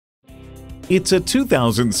It's a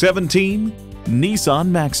 2017 Nissan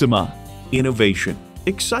Maxima. Innovation,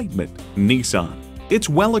 excitement, Nissan. It's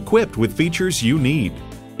well equipped with features you need.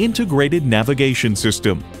 Integrated navigation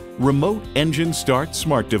system, remote engine start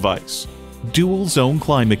smart device, dual zone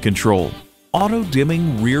climate control, auto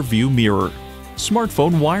dimming rear view mirror,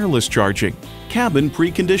 smartphone wireless charging, cabin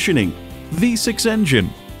preconditioning, V6 engine,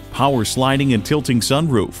 power sliding and tilting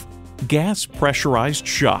sunroof, gas pressurized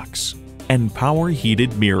shocks, and power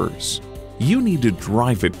heated mirrors. You need to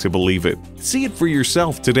drive it to believe it. See it for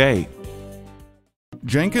yourself today.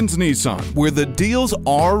 Jenkins Nissan, where the deals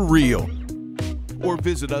are real. Or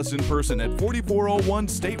visit us in person at 4401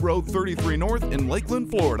 State Road 33 North in Lakeland,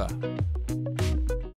 Florida.